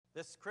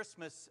This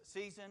Christmas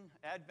season,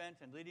 Advent,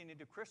 and leading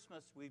into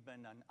Christmas, we've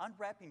been on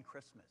Unwrapping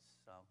Christmas,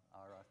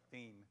 our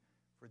theme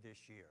for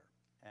this year.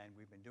 And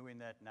we've been doing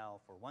that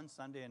now for one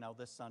Sunday, and now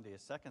this Sunday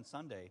is second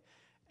Sunday.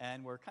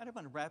 And we're kind of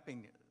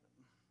unwrapping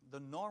the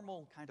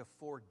normal kind of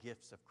four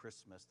gifts of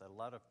Christmas that a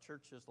lot of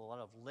churches, a lot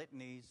of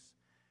litanies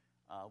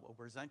will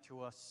present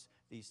to us,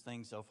 these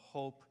things of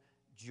hope,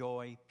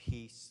 joy,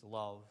 peace,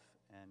 love,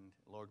 and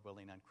Lord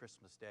willing on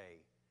Christmas Day,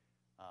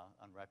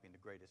 unwrapping the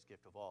greatest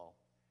gift of all,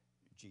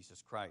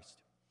 Jesus Christ.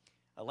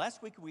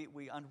 Last week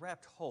we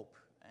unwrapped hope,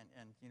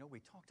 and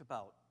we talked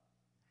about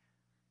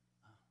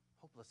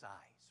hopeless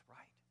eyes, right?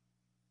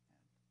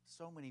 And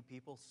so many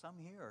people, some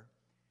here,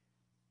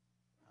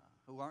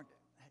 who aren't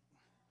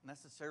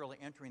necessarily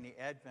entering the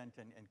Advent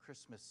and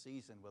Christmas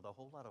season with a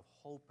whole lot of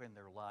hope in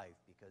their life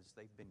because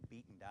they've been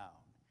beaten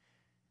down.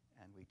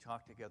 And we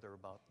talked together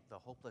about the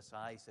hopeless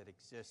eyes that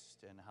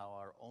exist and how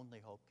our only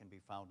hope can be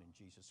found in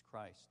Jesus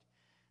Christ.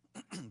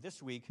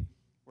 This week,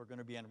 we're going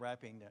to be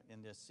unwrapping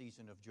in this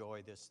season of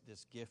joy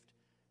this gift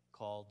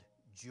called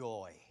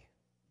joy.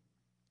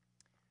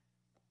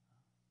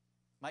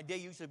 My day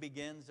usually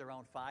begins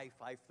around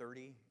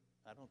 5:30.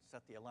 I don't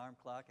set the alarm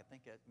clock. I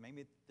think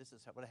maybe this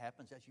is what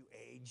happens as you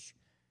age.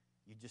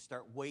 You just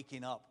start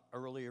waking up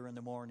earlier in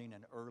the morning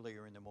and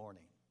earlier in the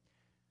morning.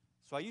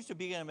 So I used to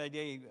begin my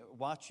day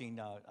watching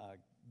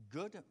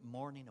Good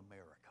Morning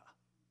America.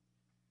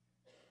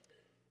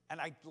 And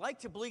I'd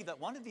like to believe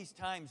that one of these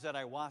times that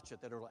I watch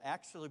it, that it'll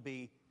actually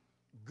be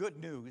good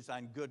news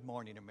on Good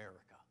Morning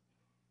America.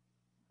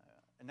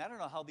 And I don't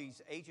know how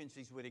these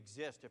agencies would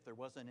exist if there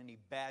wasn't any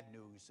bad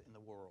news in the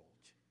world.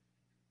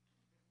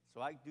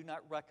 So I do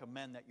not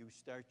recommend that you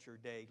start your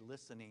day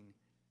listening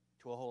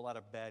to a whole lot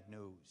of bad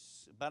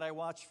news. But I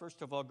watch,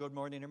 first of all, Good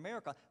Morning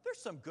America. There's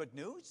some good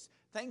news,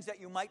 things that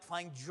you might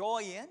find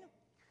joy in,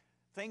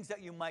 things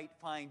that you might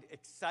find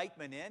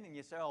excitement in, and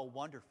you say, oh,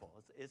 wonderful,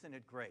 isn't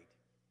it great?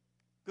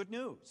 Good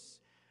news.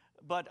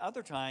 But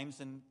other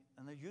times, and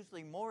there's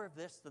usually more of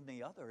this than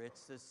the other,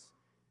 it's this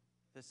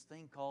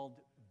thing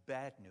called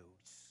bad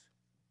news.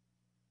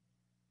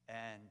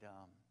 And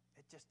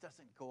it just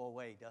doesn't go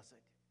away, does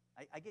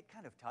it? I get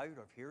kind of tired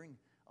of hearing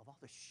of all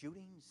the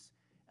shootings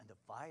and the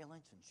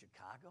violence in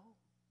Chicago.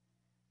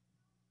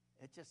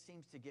 It just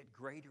seems to get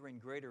greater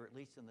and greater, at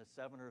least in the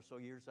 7 or so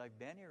years I've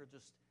been here.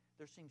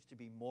 There seems to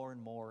be more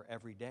and more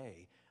every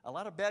day. A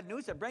lot of bad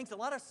news that brings a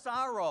lot of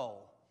sorrow.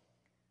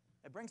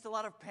 It brings a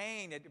lot of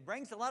pain. It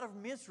brings a lot of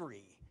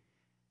misery.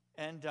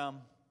 And I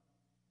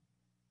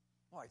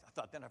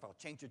thought then if I'll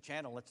change the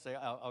channel, let's say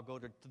I'll go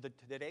to the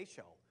Today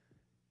Show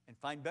and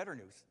find better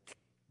news.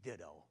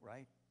 Ditto,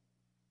 right?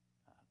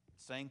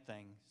 Same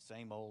thing,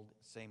 same old,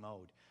 same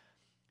old.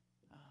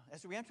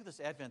 As we enter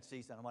this Advent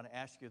season, I want to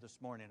ask you this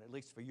morning, at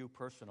least for you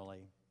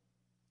personally,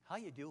 how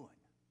you doing?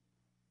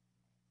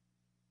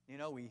 You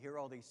know, we hear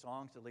all these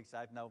songs, at least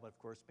I've now, of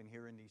course, been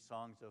hearing these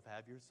songs of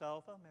have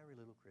yourself a merry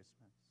little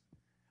Christmas.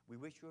 We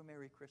wish you a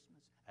Merry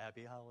Christmas,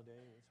 Happy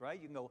Holidays, right?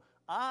 You can go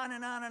on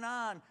and on and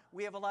on.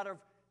 We have a lot of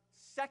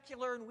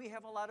secular and we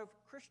have a lot of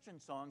Christian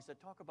songs that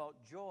talk about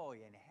joy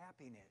and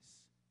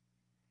happiness.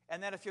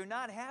 And that if you're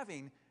not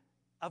having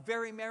a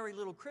very merry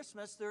little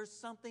Christmas, there's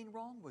something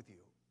wrong with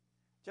you.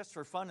 Just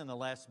for fun in the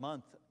last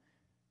month,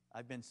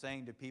 I've been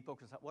saying to people,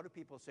 because what do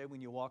people say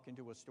when you walk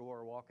into a store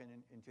or walking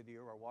into the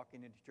or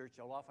walking into church?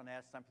 They'll often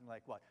ask something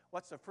like what?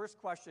 What's the first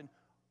question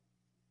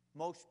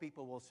most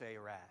people will say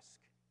or ask?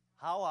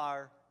 How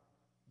are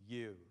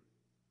you?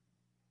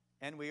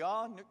 And we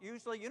all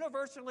usually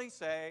universally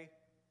say,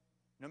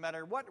 no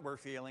matter what we're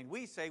feeling,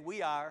 we say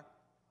we are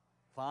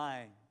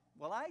fine.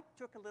 Well, I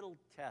took a little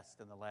test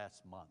in the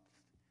last month.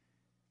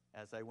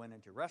 As I went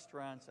into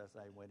restaurants, as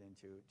I went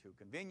into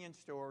convenience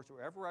stores,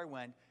 wherever I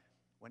went,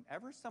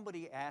 whenever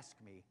somebody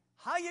asked me,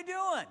 how you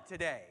doing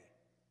today?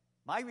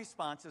 My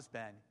response has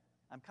been,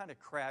 I'm kind of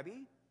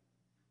crabby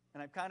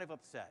and I'm kind of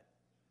upset.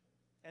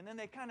 And then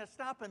they kind of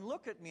stop and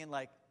look at me and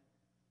like,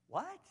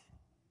 what?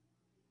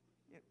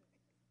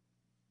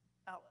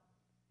 Now,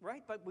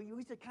 right? But we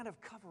usually kind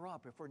of cover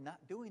up if we're not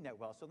doing that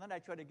well. So then I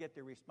try to get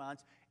their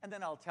response, and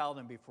then I'll tell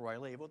them before I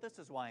leave, well, this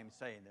is why I'm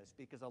saying this,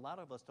 because a lot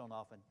of us don't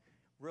often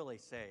really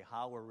say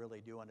how we're really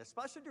doing,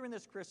 especially during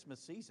this Christmas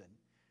season.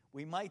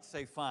 We might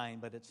say fine,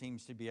 but it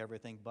seems to be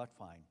everything but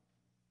fine.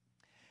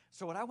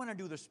 So what I want to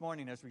do this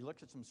morning as we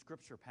look at some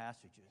scripture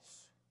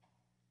passages,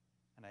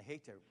 and I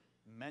hate to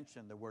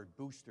mention the word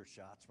booster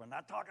shots. We're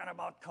not talking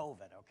about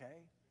COVID,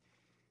 okay?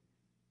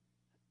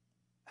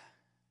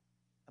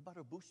 About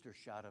a booster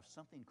shot of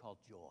something called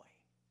joy.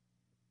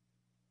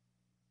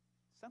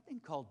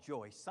 Something called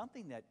joy,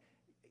 something that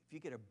if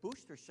you get a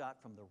booster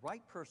shot from the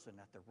right person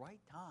at the right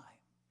time,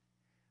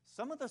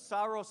 some of the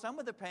sorrow, some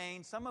of the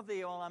pain, some of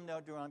the, I'm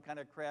kind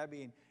of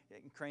crabby and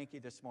cranky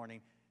this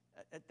morning,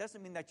 it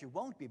doesn't mean that you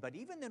won't be, but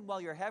even then while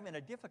you're having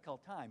a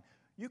difficult time,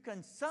 you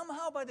can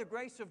somehow, by the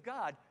grace of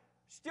God,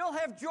 still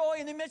have joy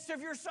in the midst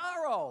of your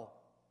sorrow.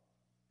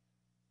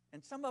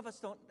 And some of us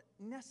don't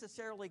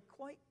necessarily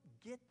quite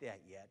get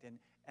that yet, and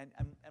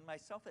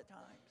myself at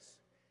times.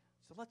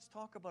 So let's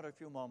talk about a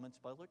few moments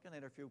by looking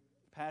at a few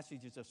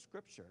passages of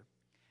Scripture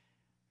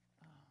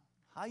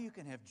how you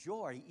can have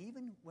joy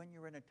even when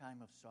you're in a time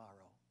of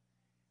sorrow.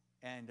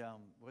 And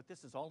what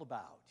this is all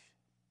about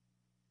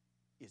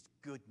is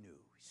good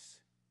news.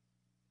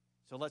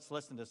 So let's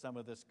listen to some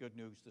of this good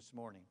news this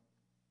morning.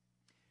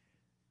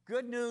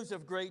 Good news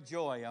of great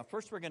joy.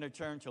 First, we're going to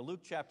turn to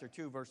Luke chapter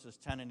 2, verses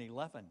 10 and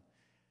 11.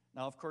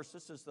 Now, of course,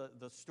 this is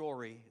the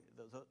story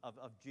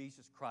of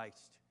Jesus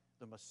Christ,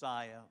 the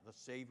Messiah, the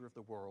Savior of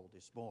the world,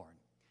 is born.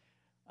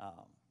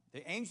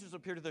 The angels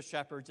appear to the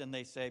shepherds, and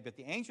they say, but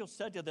the angel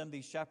said to them,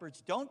 these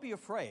shepherds, don't be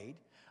afraid.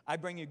 I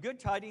bring you good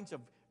tidings of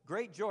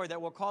great joy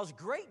that will cause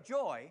great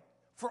joy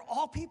for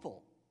all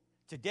people.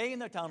 Today in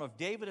the town of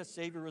David, a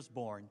Savior is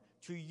born.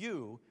 To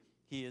you,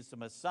 he is the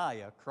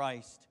Messiah,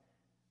 Christ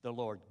the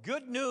Lord.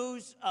 Good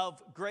news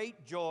of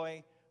great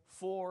joy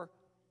for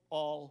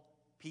all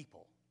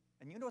people.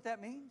 And you know what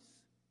that means?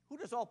 Who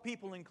does all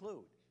people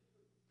include?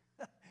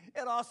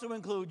 It also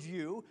includes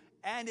you,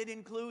 and it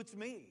includes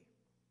me.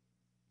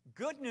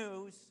 Good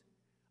news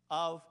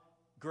of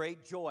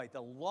great joy.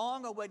 The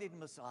long-awaited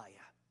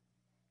Messiah,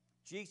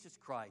 Jesus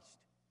Christ,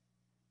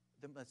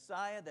 the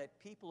Messiah that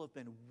people have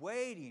been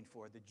waiting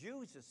for, the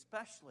Jews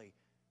especially,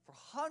 for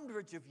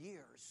hundreds of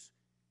years.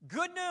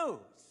 Good news,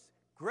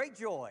 great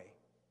joy.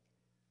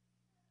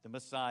 The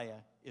Messiah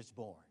is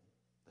born,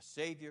 the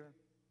Savior,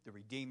 the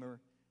Redeemer,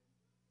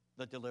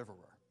 the Deliverer.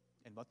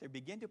 And what they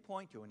begin to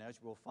point to, and as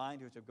we'll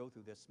find as we go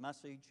through this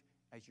message,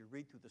 as you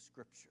read through the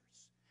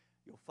Scriptures,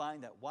 you'll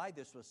find that why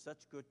this was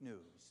such good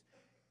news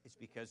is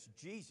because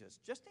Jesus,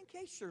 just in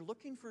case you're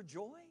looking for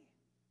joy,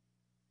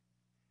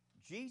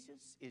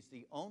 Jesus is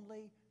the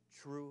only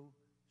true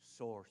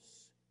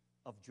source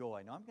of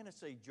joy. Now, I'm going to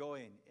say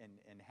joy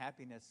and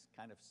happiness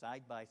kind of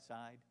side by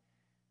side.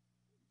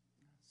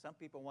 Some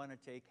people want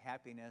to take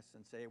happiness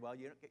and say, well,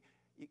 you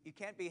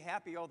can't be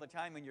happy all the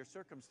time in your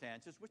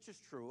circumstances, which is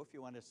true if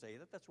you want to say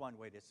that. That's one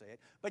way to say it.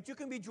 But you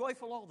can be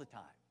joyful all the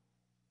time.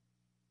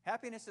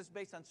 Happiness is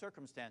based on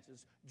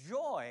circumstances.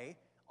 Joy,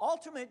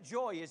 ultimate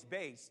joy, is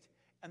based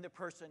on the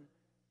person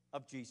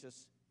of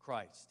Jesus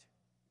Christ.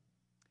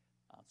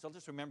 So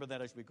just remember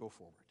that as we go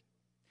forward.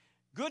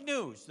 Good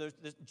news,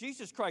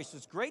 Jesus Christ,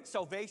 this great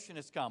salvation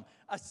has come.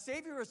 A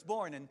Savior is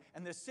born,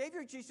 and the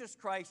Savior Jesus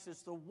Christ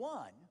is the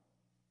one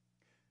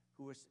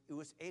who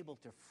is able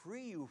to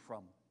free you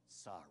from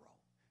sorrow,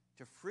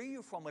 to free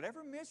you from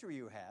whatever misery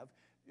you have.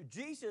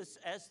 Jesus,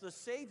 as the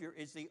Savior,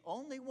 is the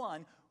only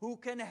one who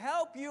can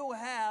help you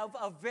have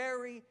a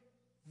very,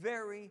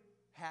 very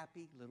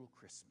happy little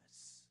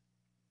Christmas.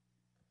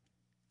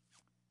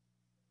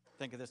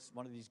 Think of this,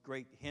 one of these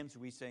great hymns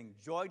we sing,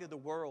 Joy to the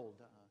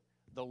World,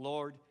 the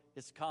Lord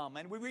is come.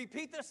 And we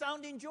repeat the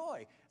sounding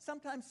joy.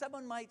 Sometimes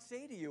someone might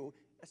say to you,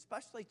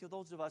 especially to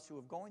those of us who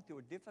are going through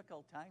a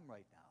difficult time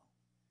right now,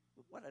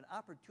 what an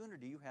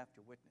opportunity you have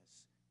to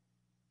witness.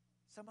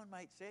 Someone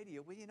might say to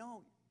you,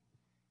 well,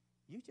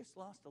 you just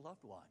lost a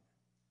loved one.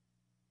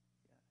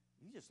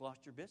 You just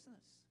lost your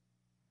business.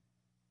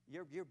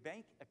 Your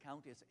bank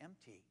account is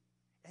empty.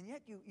 And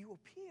yet you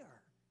appear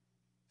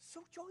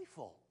so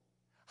joyful.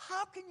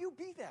 How can you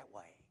be that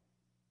way?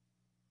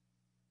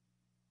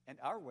 And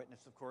our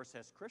witness, of course,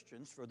 as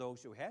Christians, for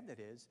those who have that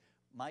is,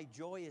 my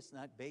joy is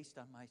not based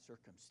on my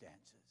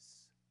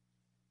circumstances.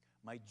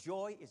 My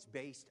joy is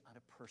based on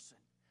a person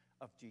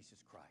of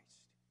Jesus Christ.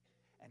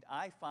 And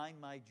I find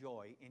my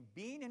joy in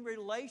being in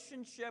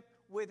relationship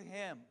with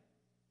Him.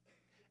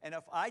 And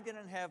if I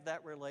didn't have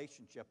that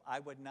relationship, I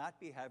would not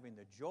be having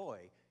the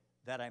joy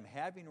that I'm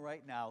having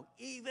right now,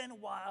 even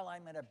while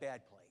I'm in a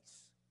bad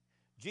place.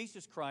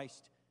 Jesus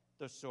Christ,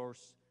 the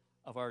source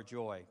of our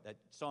joy. That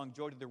song,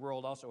 Joy to the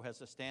World, also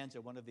has a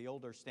stanza, one of the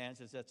older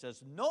stanzas, that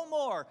says, no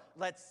more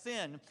let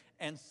sin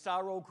and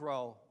sorrow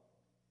grow.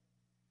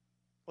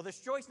 Well, this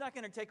joy's not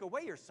going to take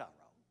away your sorrow.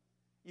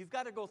 You've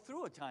got to go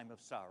through a time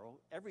of sorrow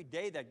every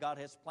day that God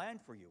has planned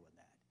for you in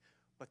that.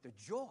 But the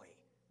joy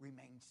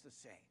remains the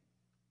same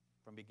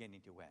from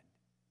beginning to end.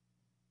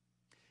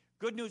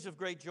 Good news of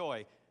great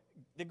joy.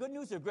 The good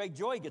news of great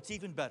joy gets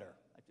even better.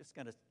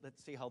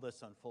 Let's see how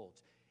this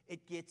unfolds.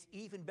 It gets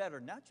even better,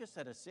 not just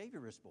that a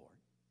Savior is born,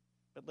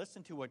 but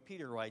listen to what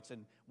Peter writes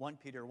in 1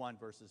 Peter 1,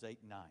 verses 8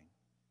 and 9.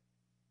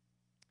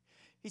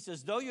 He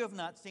says, though you have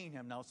not seen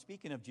him, now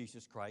speaking of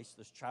Jesus Christ,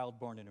 this child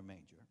born in a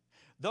manger,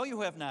 though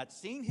you have not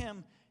seen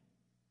him,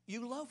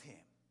 you love him.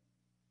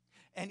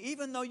 And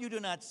even though you do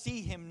not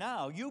see him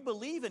now, you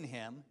believe in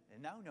him,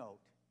 and now note,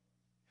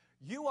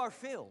 you are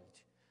filled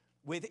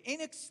with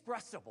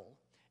inexpressible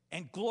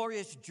and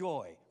glorious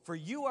joy, for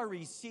you are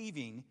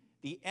receiving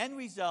the end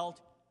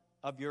result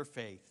of your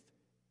faith,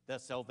 the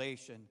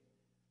salvation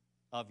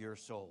of your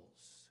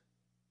souls.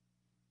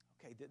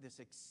 Okay, this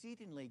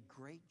exceedingly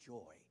great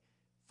joy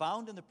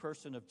found in the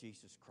person of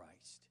Jesus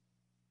Christ.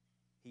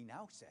 He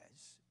now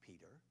says,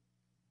 Peter,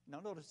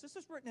 now notice, this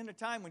is written in a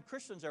time when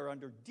Christians are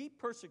under deep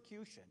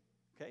persecution.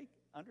 Okay,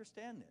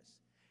 understand this.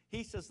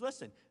 He says,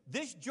 listen,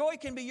 this joy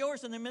can be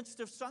yours in the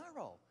midst of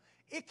sorrow.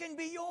 It can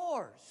be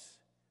yours.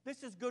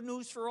 This is good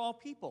news for all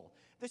people.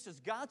 This is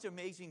God's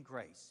amazing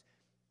grace.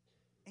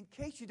 in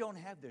case you don't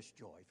have this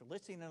joy, if you're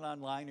listening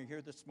online or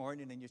here this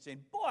morning and you're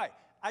saying, boy,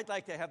 I'd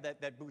like to have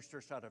that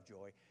booster shot of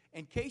joy.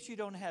 In case you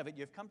don't have it,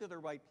 you've come to the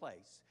right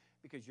place,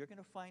 because you're going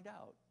to find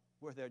out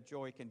where that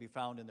joy can be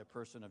found in the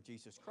person of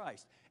Jesus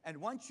Christ. And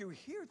once you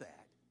hear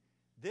that,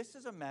 this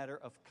is a matter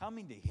of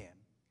coming to him,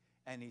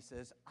 and he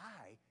says,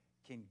 I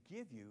can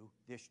give you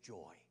this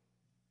joy.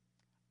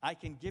 I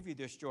can give you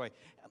this joy.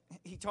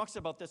 He talks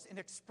about this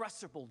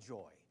inexpressible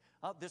joy,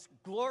 this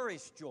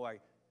glorious joy.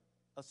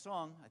 A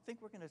song, I think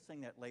we're going to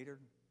sing that later.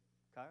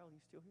 Kyle, you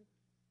still here?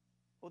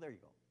 Oh, there you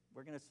go.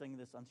 We're going to sing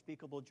this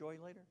unspeakable joy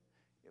later.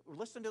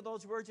 Listen to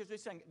those words as we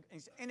sing.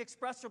 It's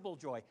inexpressible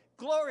joy,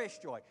 glorious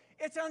joy.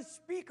 It's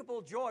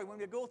unspeakable joy when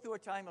we go through a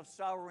time of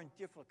sorrow and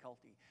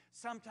difficulty.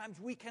 Sometimes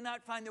we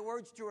cannot find the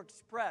words to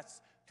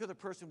express to the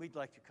person we'd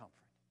like to comfort.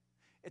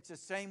 It's the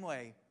same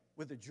way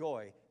with the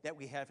joy that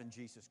we have in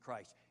Jesus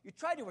Christ. You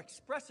try to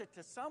express it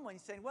to someone,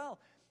 saying, well,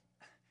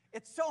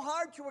 it's so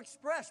hard to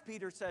express,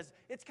 Peter says.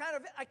 It's kind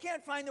of, I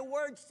can't find the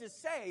words to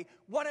say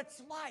what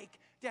it's like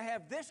to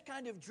have this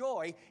kind of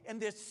joy in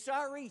this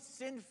sorry,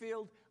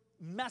 sin-filled,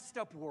 messed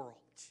up world.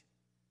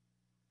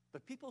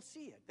 But people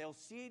see it. They'll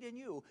see it in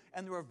you,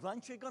 and they're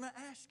eventually going to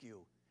ask you,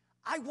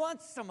 I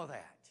want some of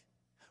that.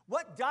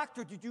 What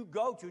doctor did you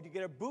go to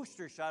get a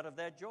booster shot of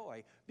that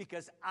joy?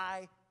 Because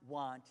I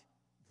want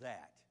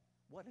that.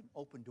 What an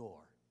open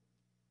door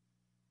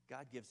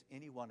God gives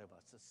any one of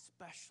us,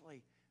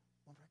 especially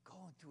when we're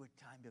going through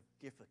a time of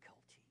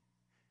difficulty.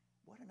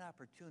 What an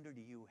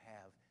opportunity you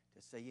have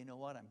to say, you know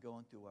what, I'm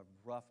going through a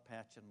rough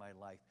patch in my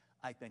life.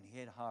 I've been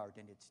hit hard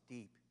and it's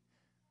deep.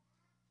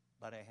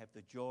 But I have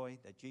the joy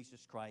that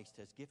Jesus Christ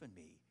has given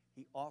me.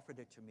 He offered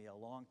it to me a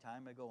long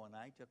time ago, and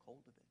I took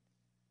hold of it.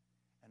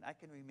 And I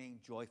can remain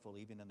joyful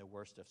even in the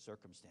worst of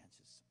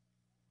circumstances.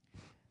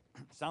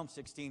 Psalm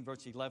 16,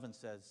 verse 11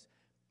 says,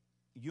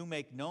 you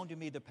make known to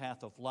me the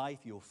path of life.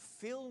 You will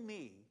fill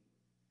me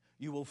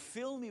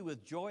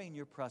with joy in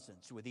your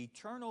presence, with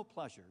eternal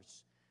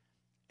pleasures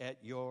at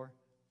your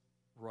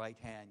right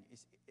hand.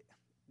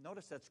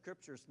 Notice that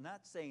Scripture is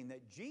not saying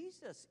that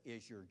Jesus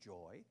is your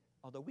joy,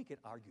 although we could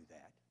argue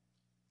that.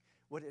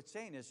 What it's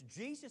saying is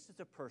Jesus is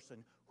a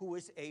person who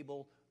is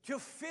able to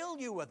fill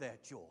you with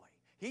that joy.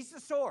 He's the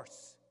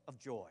source of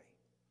joy.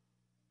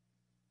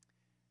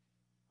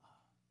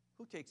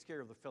 Who takes care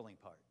of the filling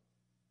part?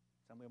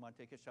 Somebody want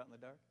to take a shot in the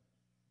dark?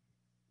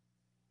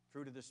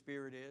 Fruit of the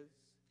Spirit is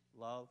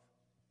love,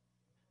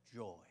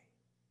 joy.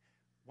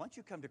 Once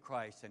you come to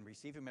Christ and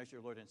receive Him as your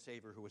Lord and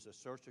Savior, who is the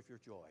source of your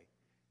joy,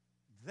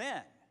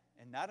 then,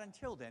 and not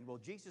until then, will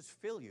Jesus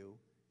fill you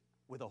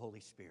with the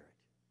Holy Spirit.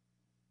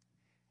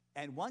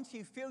 And once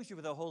He fills you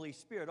with the Holy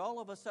Spirit, all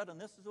of a sudden,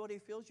 this is what He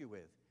fills you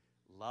with: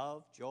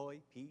 love, joy,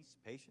 peace,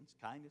 patience,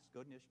 kindness,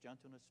 goodness,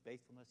 gentleness,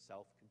 faithfulness,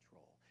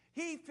 self-control.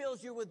 He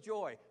fills you with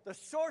joy. The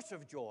source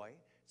of joy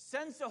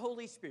sends the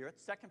Holy Spirit,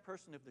 second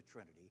person of the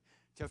Trinity,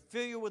 to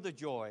fill you with the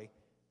joy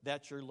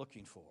that you're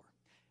looking for.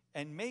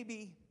 And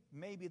maybe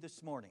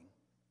this morning,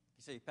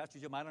 you say, Pastor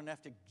Jim, I don't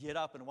have to get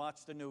up and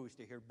watch the news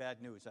to hear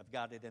bad news. I've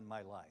got it in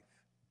my life.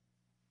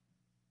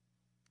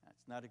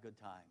 That's not a good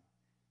time.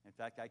 In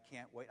fact, I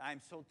can't wait. I'm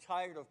so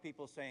tired of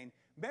people saying,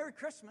 Merry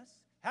Christmas,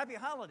 Happy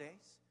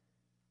Holidays,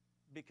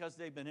 because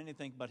they've been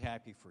anything but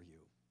happy for you.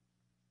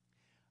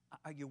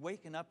 Are you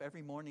waking up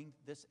every morning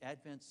this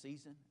Advent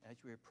season as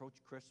we approach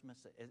Christmas?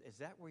 Is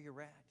that where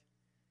you're at?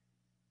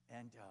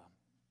 And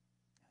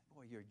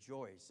boy, your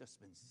joy has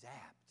just been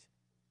zapped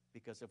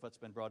because of what's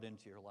been brought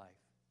into your life.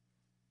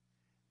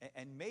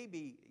 And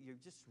maybe you're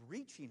just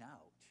reaching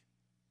out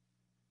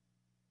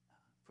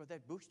for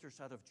that booster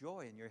shot of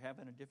joy, and you're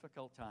having a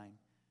difficult time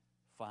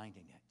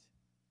finding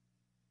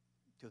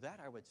it. To that,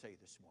 I would say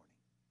this morning,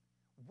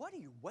 what are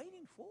you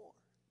waiting for?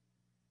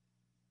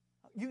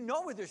 You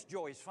know where this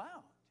joy is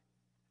found.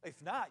 If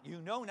not,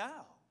 you know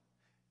now.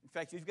 In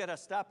fact, you've got to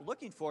stop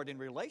looking for it in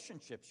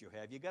relationships you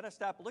have. You've got to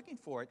stop looking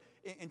for it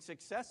in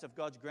success if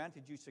God's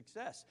granted you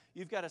success.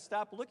 You've got to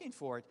stop looking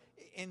for it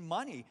in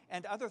money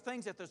and other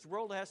things that this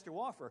world has to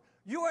offer.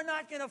 You are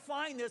not going to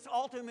find this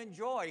ultimate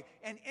joy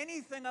in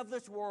anything of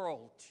this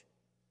world.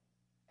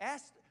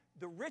 Ask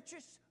the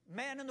richest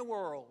man in the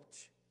world,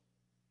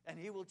 and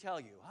he will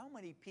tell you. How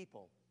many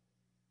people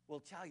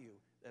will tell you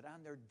that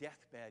on their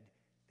deathbed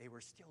they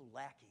were still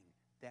lacking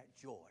that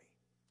joy?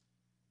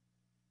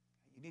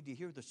 You need to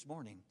hear this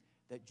morning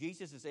that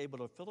Jesus is able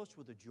to fill us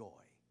with a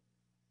joy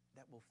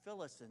that will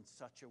fill us in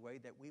such a way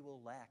that we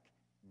will lack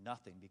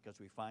nothing because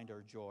we find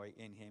our joy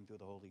in Him through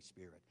the Holy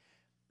Spirit.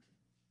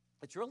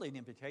 It's really an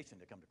invitation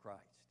to come to Christ.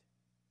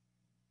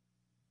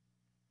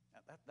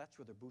 Now, that's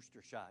where the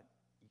booster shot.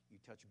 You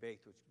touch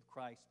base with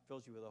Christ,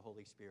 fills you with the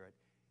Holy Spirit.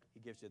 He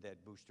gives you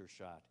that booster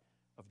shot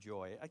of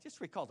joy. I just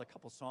recalled a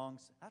couple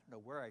songs. I don't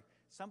know where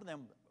some of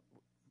them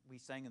we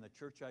sang in the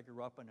church I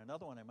grew up in.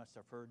 Another one I must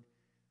have heard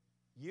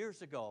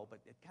years ago, but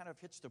it kind of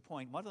hits the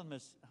point. One of them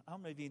is, how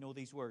many of you know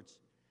these words?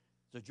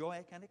 The joy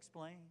I can't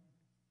explain,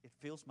 it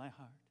fills my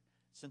heart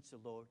since the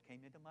Lord came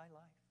into my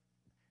life.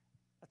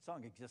 That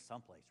song exists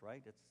someplace,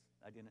 right?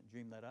 I didn't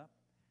dream that up.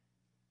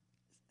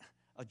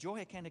 a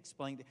joy I can't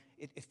explain.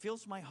 It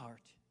fills my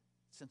heart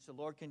since the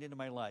Lord came into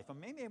my life. And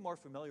maybe a more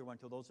familiar one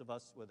to those of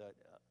us with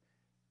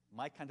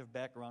my kind of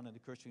background in the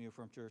Christian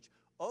Uniform Church.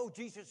 Oh,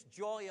 Jesus,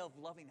 joy of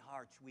loving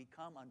hearts, we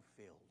come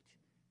unfilled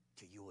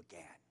to you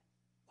again.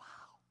 Wow.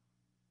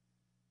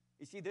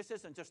 You see, this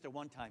isn't just a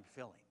one-time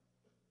filling.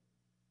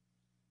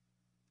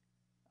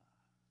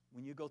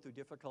 When you go through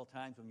difficult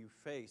times, when you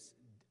face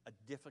a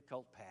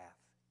difficult path,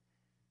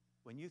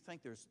 when you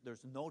think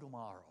there's no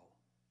tomorrow,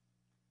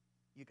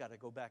 you got to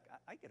go back.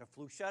 I get a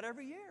flu shot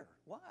every year.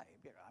 Why?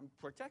 I'm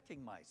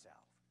protecting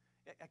myself.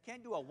 I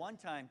can't do a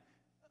one-time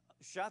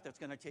shot that's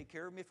going to take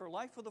care of me for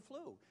life for the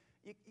flu.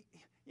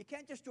 You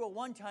can't just do a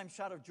one-time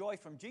shot of joy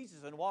from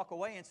Jesus and walk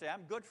away and say,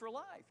 I'm good for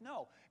life.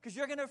 No, because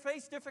you're going to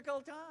face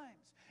difficult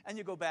times. And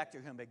you go back to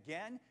Him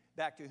again,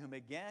 back to Him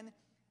again,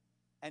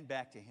 and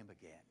back to Him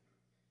again.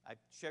 I've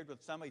shared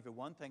with some of you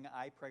one thing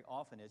I pray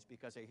often is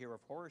because I hear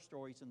of horror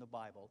stories in the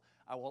Bible,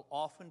 I will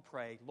often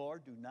pray,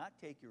 Lord, do not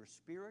take your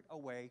Spirit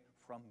away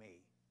from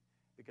me.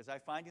 Because I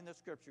find in the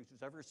Scriptures,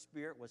 whoever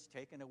Spirit was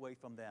taken away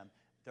from them,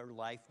 their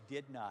life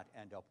did not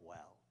end up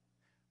well.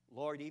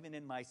 Lord, even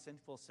in my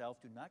sinful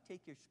self, do not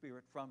take your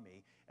Spirit from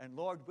me. And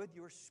Lord, with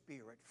your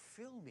Spirit,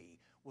 fill me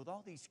with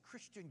all these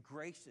Christian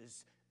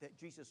graces that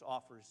Jesus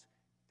offers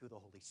through the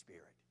Holy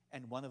Spirit.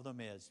 And one of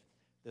them is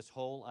this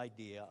whole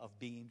idea of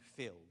being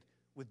filled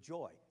with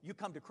joy. You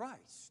come to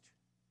Christ.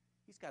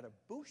 He's got a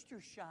booster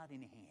shot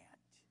in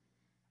hand,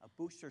 a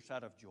booster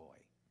shot of joy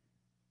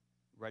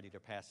ready to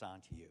pass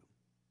on to you.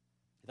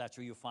 If that's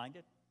where you find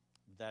it,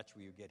 that's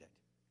where you get it.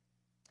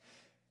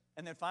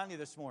 And then finally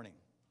this morning,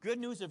 good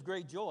news of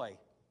great joy.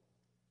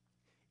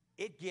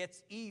 It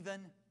gets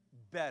even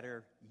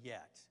better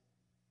yet.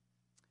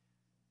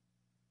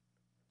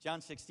 John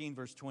 16,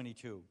 verse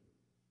 22.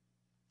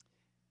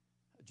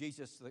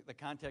 Jesus, the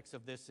context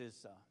of this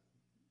is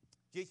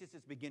Jesus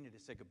is beginning to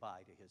say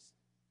goodbye to his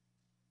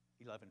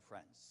 11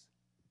 friends,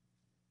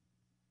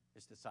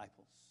 his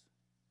disciples.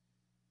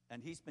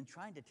 And he's been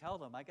trying to tell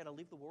them, I got to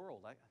leave the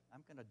world.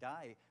 I'm going to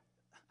die.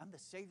 I'm the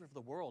Savior of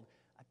the world.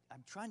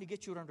 I'm trying to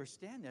get you to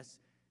understand this.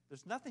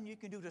 There's nothing you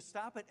can do to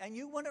stop it, and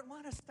you wouldn't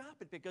want to stop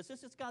it because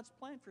this is God's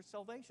plan for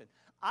salvation.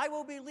 I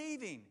will be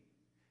leaving,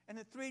 and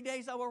in 3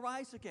 days I will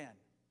rise again.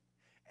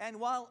 And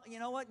while, you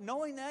know what,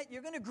 knowing that,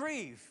 you're going to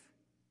grieve.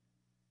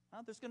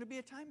 Well, there's going to be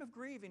a time of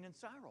grieving and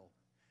sorrow.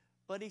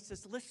 But he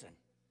says, listen,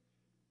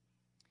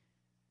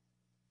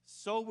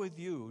 so with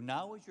you,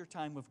 now is your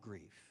time of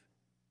grief,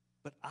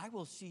 but I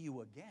will see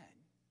you again,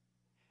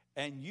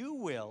 and you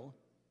will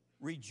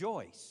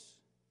rejoice.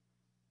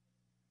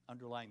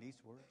 Underline these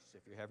words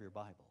if you have your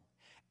Bible.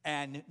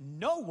 And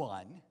no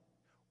one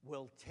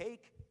will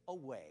take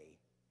away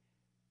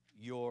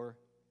your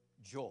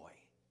joy.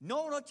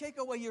 No one will take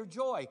away your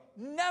joy.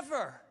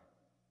 Never.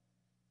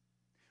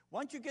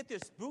 Once you get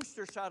this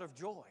booster shot of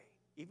joy,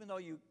 even though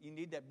you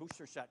need that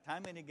booster shot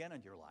time and again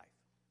in your life,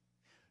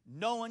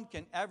 no one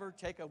can ever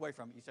take away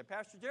from it. You say,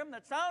 Pastor Jim,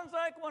 that sounds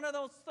like one of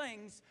those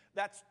things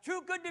that's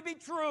too good to be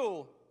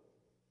true.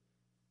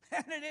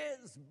 And it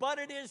is, but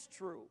it is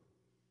true.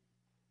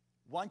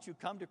 Once you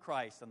come to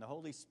Christ and the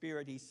Holy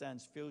Spirit He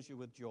sends fills you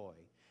with joy,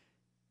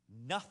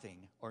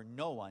 nothing or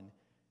no one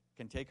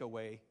can take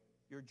away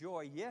your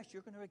joy. Yes,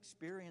 you're going to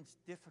experience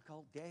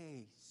difficult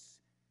days.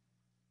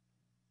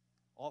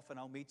 Often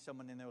I'll meet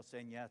someone and they'll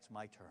say, yeah, it's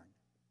my turn.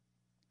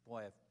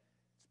 Boy, it's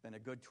been a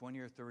good 20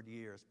 or 30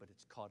 years, but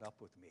it's caught up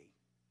with me.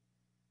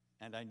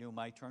 And I knew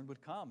my turn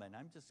would come, and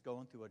I'm just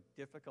going through a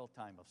difficult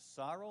time of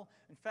sorrow.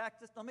 In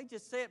fact, let me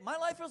just say it, my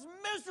life is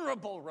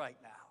miserable right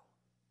now.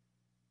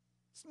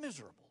 It's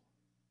miserable.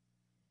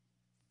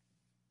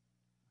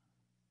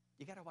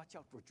 You got to watch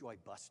out for joy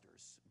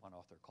busters, one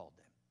author called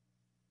them.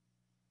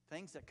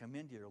 Things that come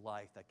into your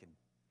life that can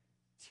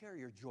tear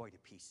your joy to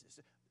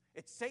pieces.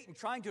 It's Satan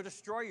trying to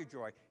destroy your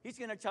joy. He's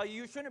going to tell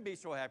you shouldn't be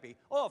so happy.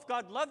 Oh, if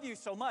God loved you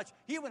so much,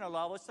 He wouldn't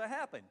allow this to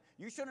happen.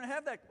 You shouldn't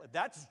have that.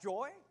 That's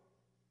joy.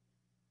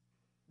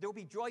 There will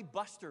be joy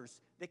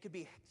busters. They could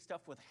be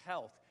stuff with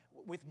health,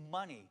 with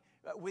money,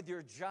 with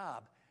your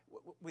job,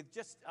 with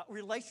just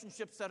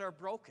relationships that are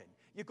broken.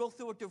 You go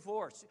through a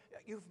divorce.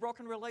 You've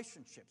broken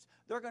relationships.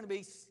 There are going to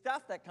be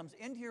stuff that comes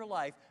into your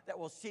life that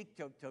will seek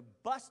to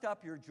bust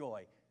up your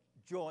joy.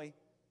 Joy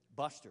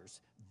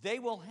busters. They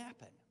will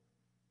happen.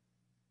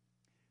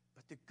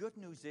 But the good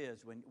news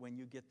is when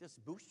you get this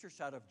booster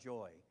shot of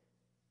joy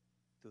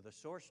through the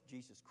source,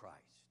 Jesus Christ,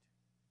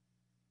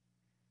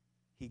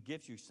 He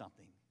gives you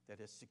something that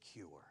is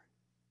secure.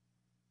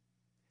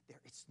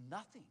 It's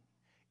nothing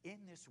in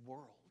this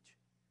world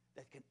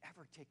that can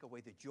ever take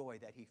away the joy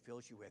that He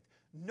fills you with.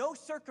 No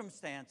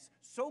circumstance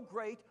so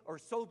great or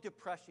so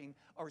depressing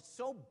or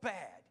so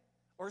bad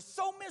or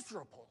so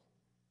miserable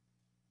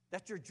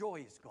that your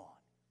joy is gone.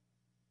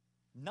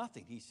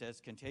 Nothing, he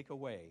says, can take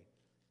away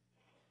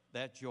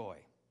that joy.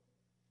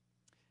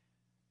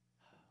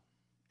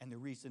 And the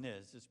reason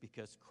is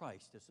because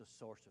Christ is the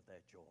source of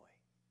that joy.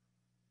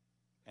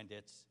 And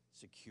it's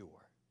secure.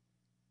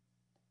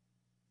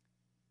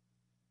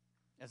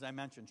 As I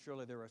mentioned,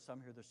 surely there are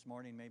some here this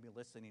morning maybe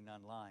listening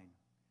online.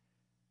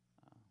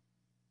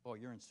 or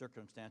you're in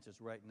circumstances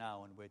right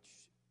now in which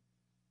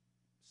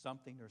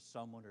something or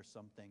someone or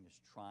something is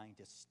trying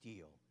to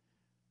steal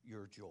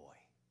your joy.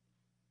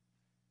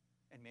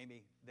 And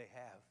maybe they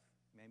have.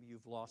 Maybe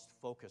you've lost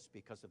focus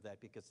because of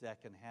that, because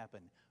that can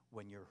happen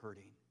when you're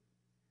hurting.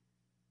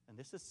 And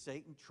this is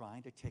Satan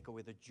trying to take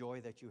away the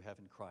joy that you have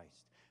in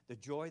Christ, the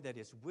joy that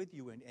is with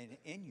you and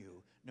in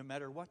you no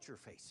matter what you're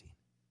facing.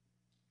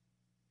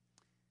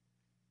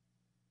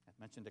 I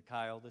mentioned to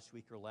Kyle this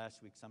week or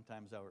last week,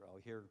 sometimes I'll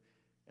hear,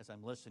 as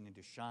I'm listening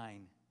to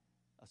Shine,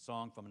 a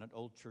song from an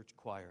old church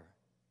choir.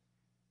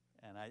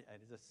 And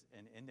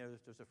in there,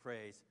 there's a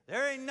phrase,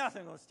 there ain't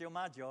nothing going to steal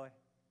my joy.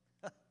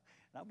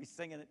 And I'll be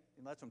singing it,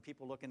 and that's when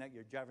people looking at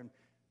you, driving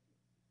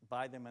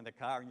by them in the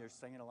car, and you're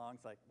singing along.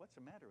 It's like, what's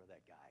the matter with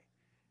that guy?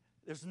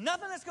 There's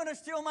nothing that's going to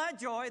steal my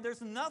joy.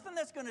 There's nothing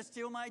that's going to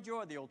steal my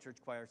joy, the old church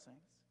choir sings.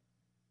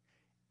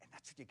 And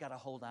that's what you got to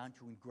hold on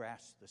to and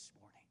grasp this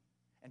morning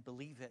and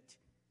believe it.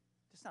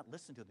 Just not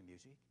listen to the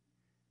music,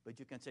 but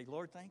you can say,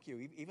 Lord, thank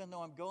you. Even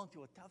though I'm going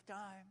through a tough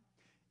time,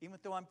 even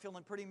though I'm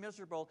feeling pretty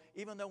miserable,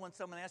 even though when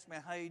someone asks me,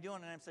 how are you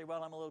doing? And I say,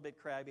 well, I'm a little bit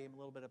crabby. I'm a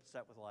little bit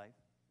upset with life.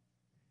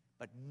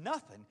 But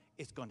nothing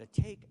is going to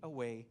take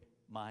away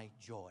my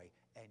joy.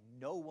 And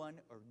no one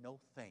or no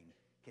thing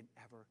can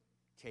ever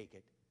take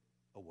it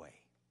away.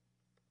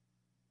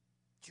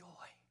 Joy.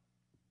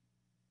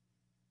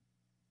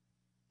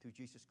 Through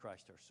Jesus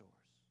Christ our source.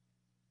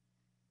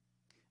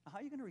 Now, how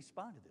are you going to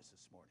respond to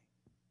this morning?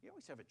 You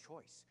always have a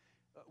choice.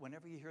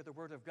 Whenever you hear the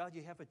word of God,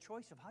 you have a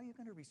choice of how you're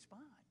going to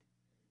respond.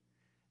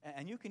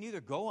 And you can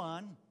either go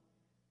on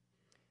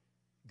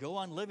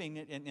living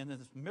in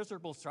this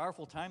miserable,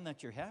 sorrowful time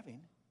that you're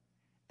having,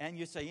 and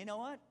you say, you know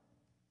what?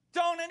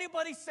 Don't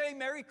anybody say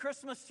Merry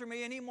Christmas to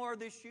me anymore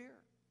this year.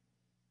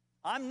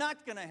 I'm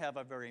not going to have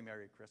a very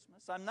Merry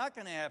Christmas. I'm not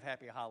going to have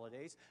Happy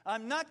Holidays.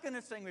 I'm not going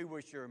to sing We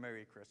Wish You a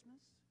Merry Christmas.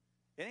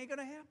 It ain't going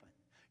to happen.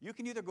 You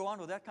can either go on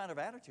with that kind of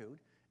attitude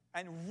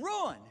and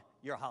ruin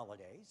your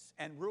holidays,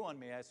 and ruin,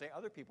 may I say,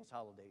 other people's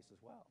holidays as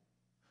well.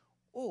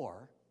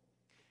 Or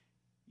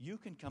you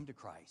can come to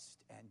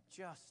Christ and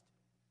just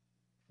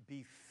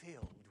be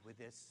filled with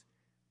this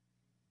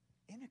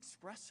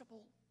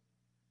inexpressible,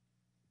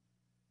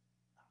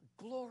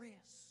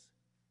 glorious,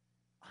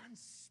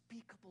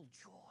 unspeakable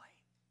joy.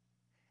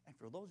 And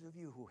for those of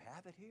you who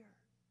have it here,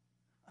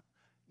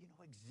 you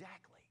know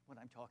exactly what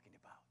I'm talking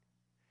about.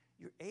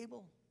 You're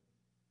able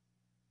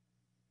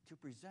to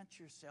present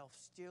yourself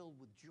still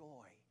with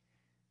joy,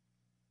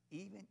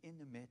 even in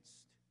the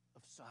midst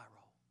of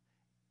sorrow.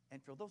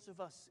 And for those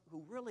of us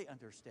who really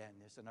understand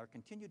this and are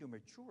continue to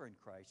mature in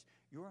Christ,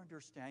 you're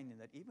understanding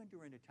that even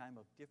during a time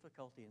of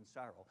difficulty and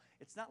sorrow,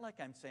 it's not like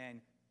I'm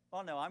saying,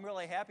 oh no, I'm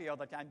really happy all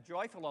the time,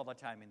 joyful all the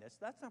time in this.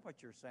 That's not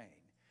what you're saying.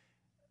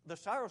 The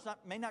sorrow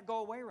may not go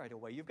away right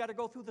away. You've got to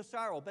go through the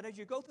sorrow. But as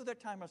you go through that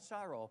time of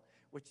sorrow,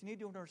 what you need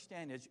to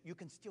understand is you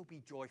can still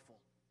be joyful.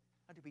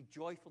 And to be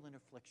joyful in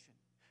affliction.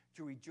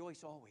 To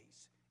rejoice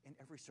always in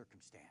every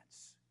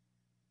circumstance.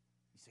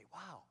 You say,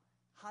 wow,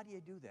 how do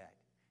you do that?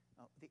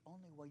 The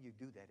only way you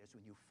do that is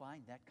when you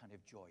find that kind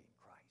of joy in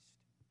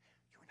Christ.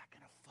 You're not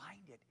going to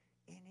find it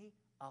any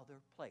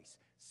other place.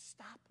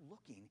 Stop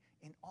looking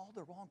in all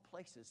the wrong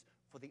places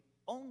for the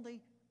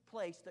only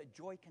place that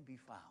joy can be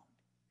found.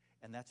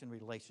 And that's in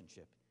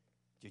relationship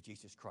to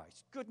Jesus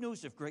Christ. Good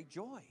news of great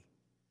joy,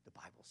 the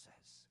Bible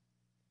says.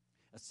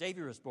 A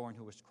Savior is born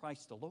who is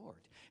Christ the Lord.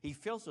 He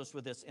fills us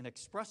with this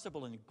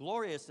inexpressible and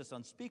glorious, this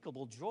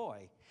unspeakable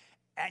joy,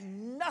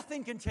 and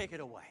nothing can take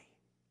it away.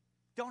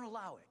 Don't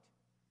allow it.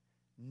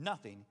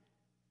 Nothing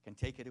can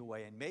take it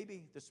away. And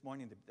maybe this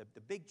morning,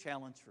 the big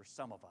challenge for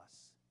some of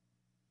us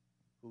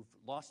who've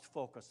lost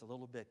focus a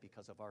little bit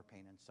because of our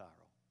pain and sorrow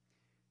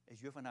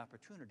is you have an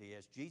opportunity,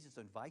 as Jesus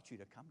invites you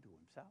to come to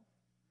himself,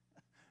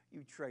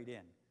 you trade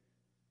in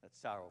that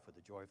sorrow for the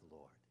joy of the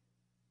Lord.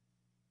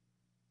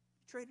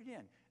 Trade it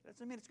in. That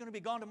doesn't mean it's going to be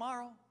gone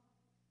tomorrow.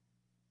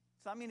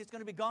 It doesn't mean it's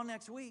going to be gone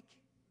next week.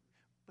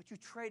 But you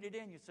trade it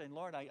in. You say,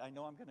 Lord, I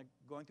know I'm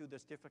going through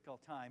this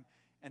difficult time,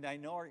 and I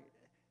know,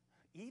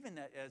 even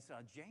as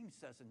James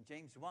says in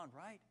James 1,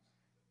 right?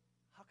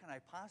 How can I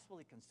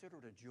possibly consider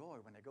it a joy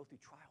when I go through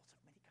trials of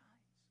many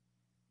kinds?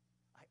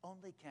 I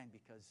only can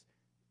because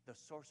the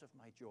source of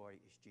my joy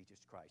is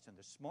Jesus Christ. And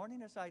this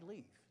morning as I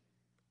leave,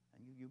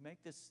 and you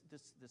make this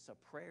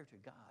a prayer to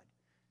God,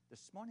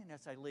 this morning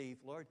as I leave,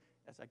 Lord,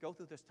 as I go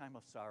through this time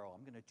of sorrow,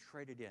 I'm going to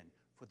trade it in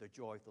for the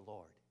joy of the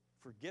Lord.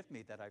 Forgive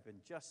me that I've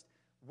been just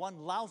one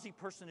lousy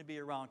person to be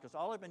around, because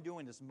all I've been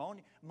doing is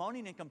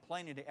moaning and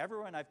complaining to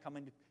everyone I've come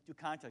into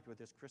contact with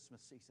this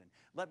Christmas season.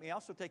 Let me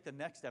also take the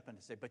next step and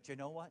to say, but you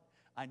know what?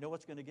 I know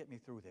what's going to get me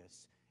through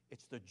this.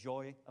 It's the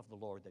joy of the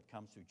Lord that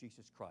comes through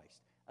Jesus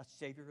Christ. A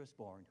Savior is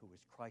born who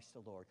is Christ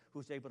the Lord,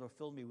 who's able to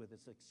fill me with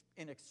this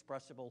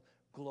inexpressible,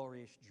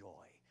 glorious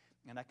joy.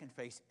 And I can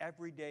face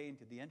every day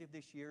into the end of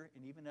this year,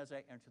 and even as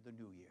I enter the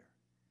new year,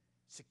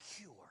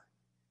 secure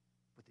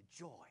with the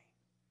joy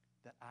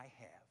that I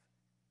have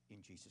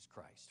in Jesus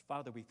Christ.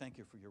 Father, we thank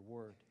you for your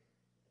word.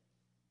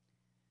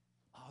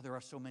 Oh, there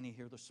are so many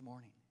here this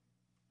morning.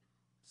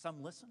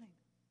 Some listening.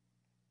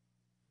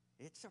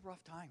 It's a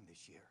rough time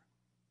this year.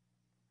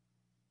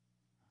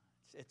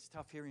 It's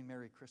tough hearing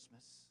Merry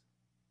Christmas.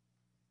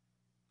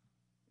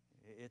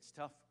 It's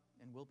tough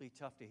and will be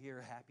tough to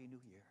hear Happy New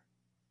Year.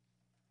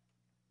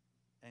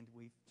 And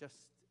we just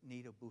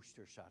need a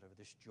booster shot of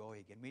this joy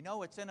again. We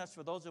know it's in us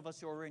for those of us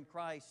who are in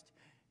Christ,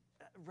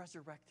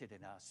 resurrected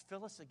in us.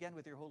 Fill us again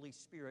with your Holy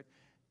Spirit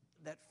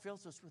that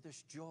fills us with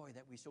this joy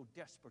that we so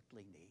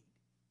desperately need.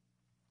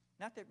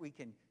 Not that we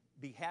can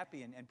be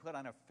happy and put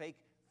on a fake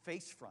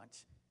face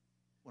front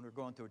when we're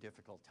going through a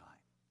difficult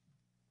time,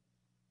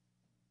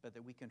 but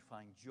that we can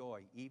find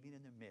joy even in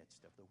the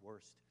midst of the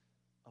worst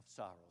of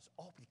sorrows,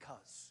 all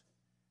because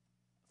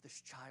of this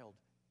child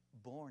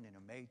born in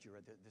a manger,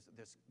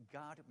 this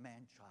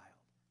God-man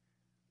child,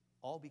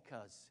 all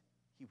because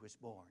he was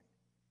born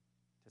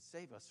to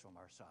save us from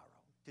our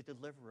sorrow, to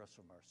deliver us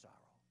from our sorrow,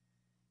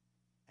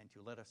 and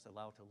to let us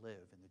allow to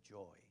live in the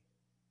joy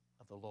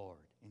of the Lord,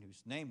 in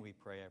whose name we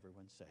pray,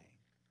 everyone saying,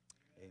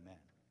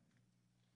 amen.